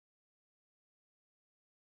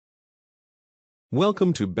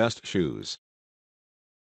Welcome to Best Shoes.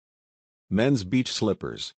 Men's Beach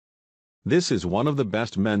Slippers. This is one of the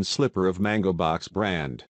best men's slipper of Mangobox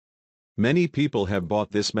brand. Many people have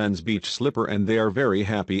bought this men's beach slipper and they are very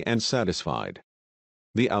happy and satisfied.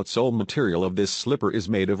 The outsole material of this slipper is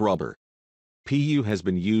made of rubber. PU has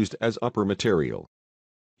been used as upper material.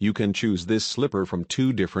 You can choose this slipper from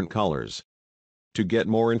 2 different colors. To get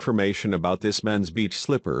more information about this men's beach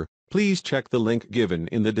slipper, please check the link given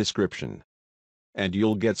in the description. And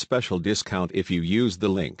you'll get special discount if you use the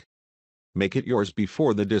link. Make it yours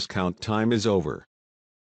before the discount time is over.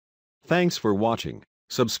 Thanks for watching.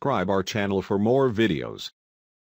 Subscribe our channel for more videos.